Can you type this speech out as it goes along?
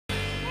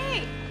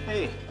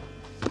Hey.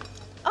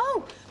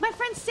 Oh, my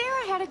friend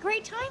Sarah had a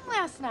great time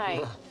last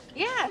night.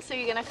 Yeah, so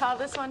you're gonna call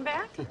this one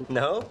back?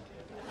 No?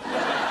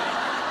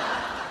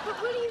 But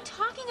what are you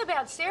talking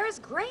about? Sarah's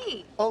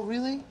great. Oh,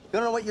 really? You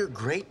don't know what your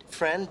great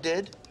friend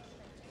did?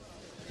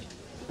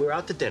 We were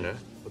out to dinner,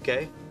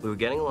 okay? We were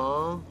getting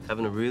along,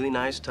 having a really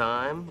nice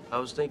time. I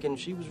was thinking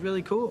she was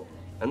really cool.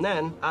 And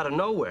then, out of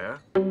nowhere...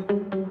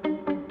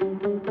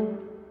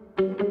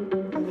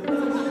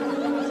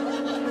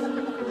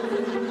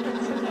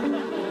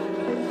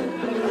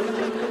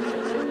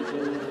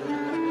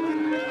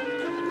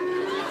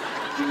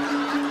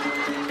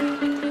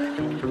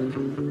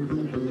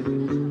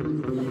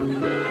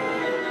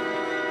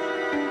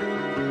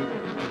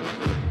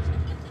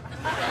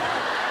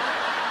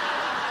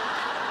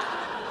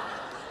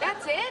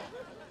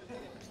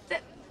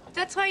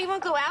 That's why you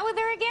won't go out with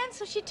her again?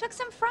 So she took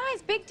some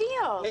fries. Big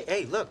deal.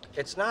 Hey, look,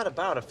 it's not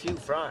about a few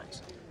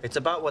fries. It's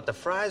about what the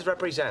fries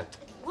represent.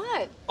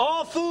 What?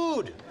 All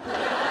food!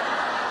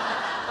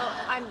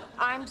 Oh,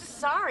 I'm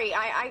sorry.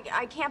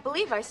 I can't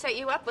believe I set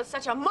you up with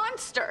such a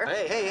monster.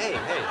 Hey,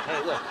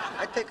 look,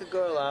 I take a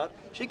girl out.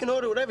 She can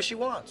order whatever she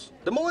wants.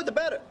 The more, the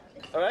better,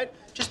 all right?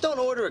 Just don't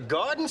order a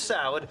garden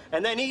salad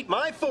and then eat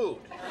my food.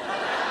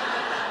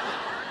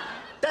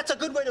 That's a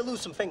good way to lose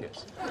some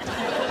fingers.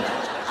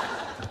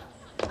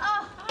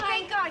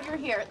 Thank God you're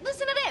here.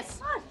 Listen to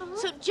this.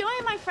 So Joey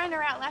and my friend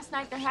are out last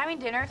night. They're having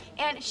dinner,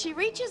 and she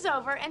reaches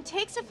over and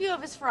takes a few of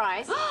his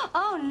fries.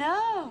 Oh,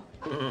 no.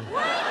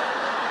 What?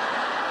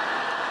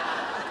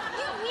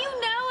 You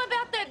know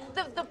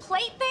about the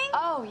plate thing?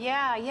 Oh,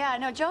 yeah.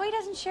 No, Joey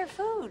doesn't share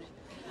food.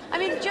 I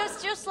mean,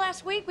 just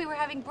last week we were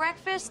having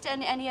breakfast,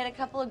 and he had a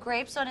couple of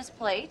grapes on his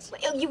plate.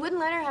 You wouldn't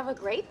let her have a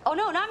grape? Oh,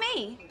 no, not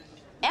me.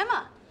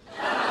 Emma.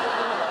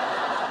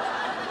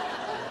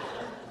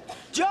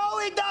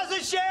 Joey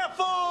doesn't share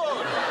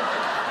food!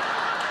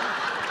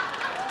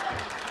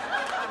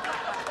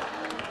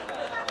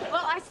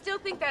 Well, I still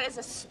think that is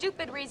a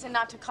stupid reason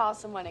not to call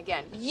someone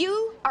again.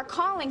 You are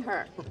calling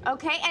her,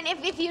 okay? And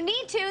if you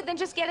need to, then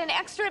just get an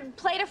extra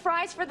plate of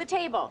fries for the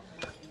table.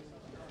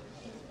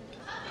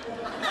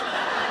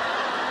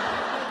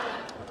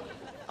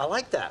 I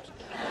like that.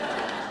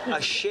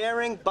 A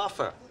sharing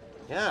buffer.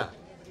 Yeah,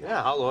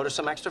 I'll order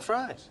some extra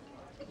fries.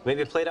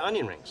 Maybe a plate of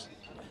onion rings.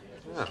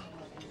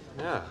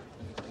 Yeah.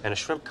 And a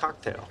shrimp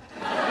cocktail.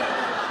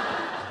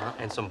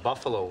 And some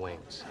buffalo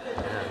wings.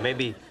 Yeah,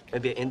 maybe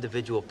an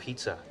individual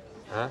pizza,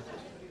 huh?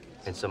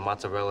 And some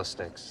mozzarella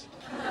sticks.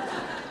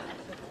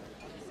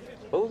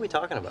 What were we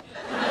talking about?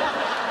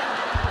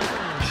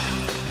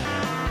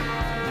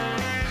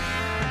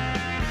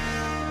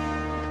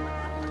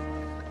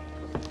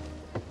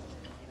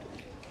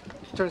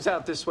 Turns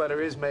out this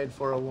sweater is made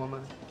for a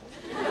woman.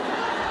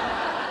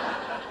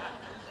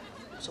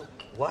 So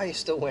why are you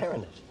still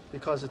wearing it?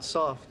 Because it's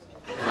soft.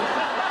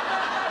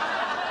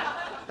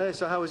 Hey,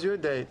 so how was your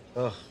date?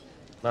 Oh,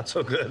 not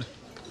so good.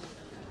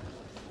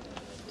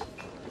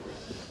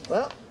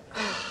 Well,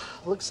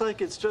 looks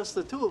like it's just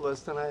the two of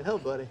us tonight, huh,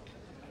 buddy?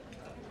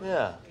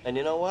 Yeah, and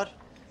you know what?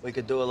 We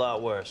could do a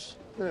lot worse.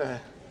 Yeah.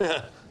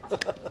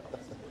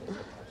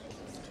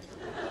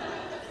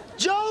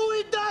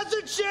 Joey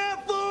doesn't share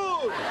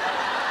food!